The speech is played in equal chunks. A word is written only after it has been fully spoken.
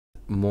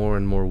more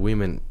and more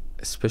women,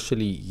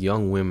 especially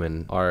young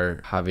women, are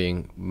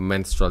having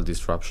menstrual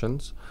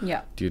disruptions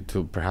due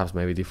to perhaps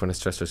maybe different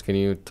stressors. Can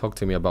you talk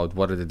to me about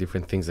what are the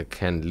different things that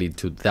can lead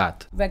to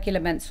that? Regular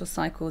menstrual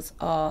cycles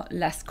are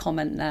less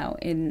common now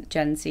in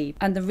Gen Z.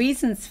 And the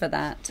reasons for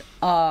that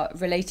are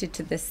related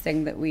to this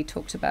thing that we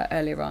talked about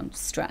earlier on,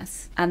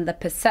 stress, and the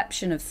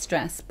perception of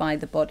stress by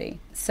the body.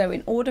 So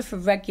in order for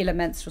regular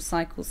menstrual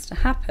cycles to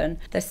happen,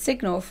 the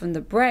signal from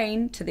the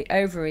brain to the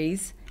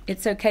ovaries,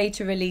 it's okay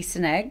to release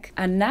an egg.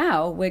 And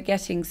now we're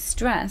getting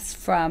stress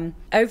from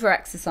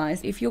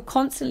over-exercise. If you're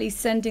constantly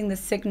sending the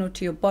signal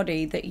to your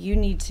body that you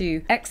need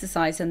to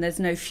exercise and there's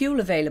no fuel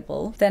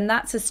available, then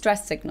that's a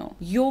stress signal.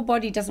 Your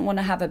body doesn't want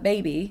to have a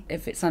baby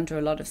if it's under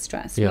a lot of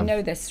stress. We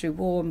know this through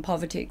war and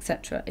poverty,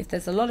 etc. If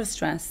there's a lot of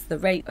stress, the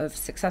rate of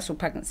successful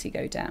pregnancy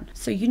go down.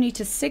 So you need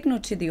to signal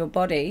to your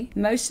body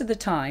most of the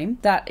time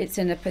that it's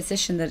in a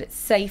position that it's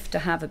safe to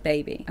have a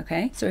baby,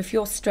 okay? So if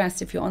you're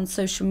stressed, if you're on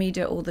social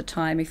media all the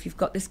time, if you've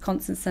got this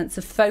constant sense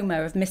of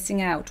FOMO, of missing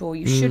out, or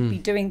you should be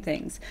doing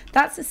things,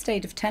 that's a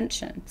state of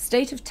tension.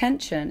 State of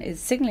tension is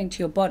signaling to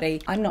your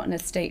body, I'm not in a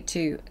state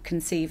to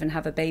conceive and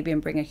have a baby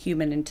and bring a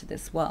human into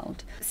this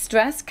world.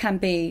 Stress can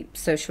be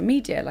social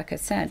media, like I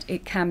said.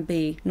 It can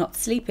be not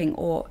sleeping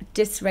or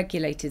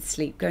dysregulated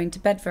sleep, going to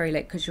bed very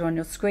late because you're on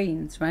your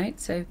screens, right?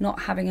 So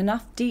not having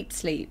enough deep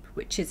sleep,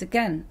 which is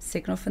again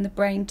signal from the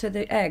brain to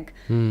the egg.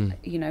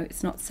 You know,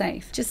 it's not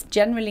safe. Just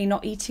generally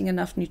not eating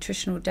enough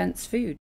nutritional dense food.